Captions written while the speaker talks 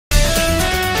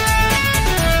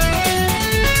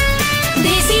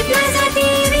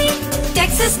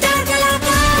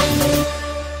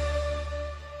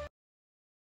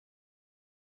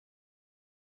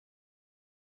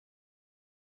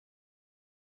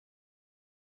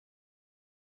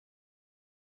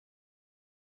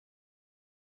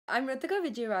I'm Ritika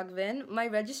Vijayaraghavan. My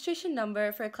registration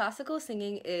number for classical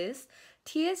singing is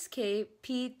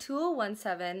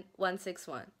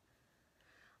TSKP2017P161.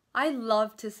 I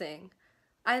love to sing.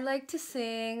 I like to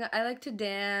sing, I like to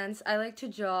dance, I like to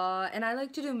draw, and I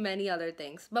like to do many other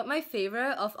things. But my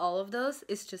favorite of all of those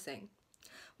is to sing.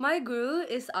 My guru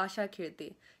is Asha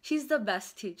Kirti. She's the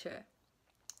best teacher.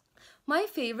 My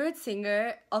favorite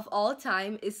singer of all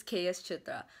time is KS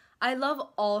Chitra. I love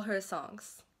all her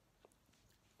songs.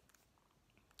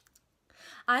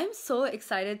 I'm so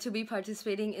excited to be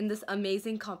participating in this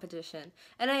amazing competition,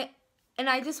 and I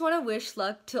just want to wish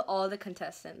luck to all the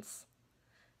contestants.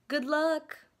 Good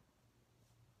luck!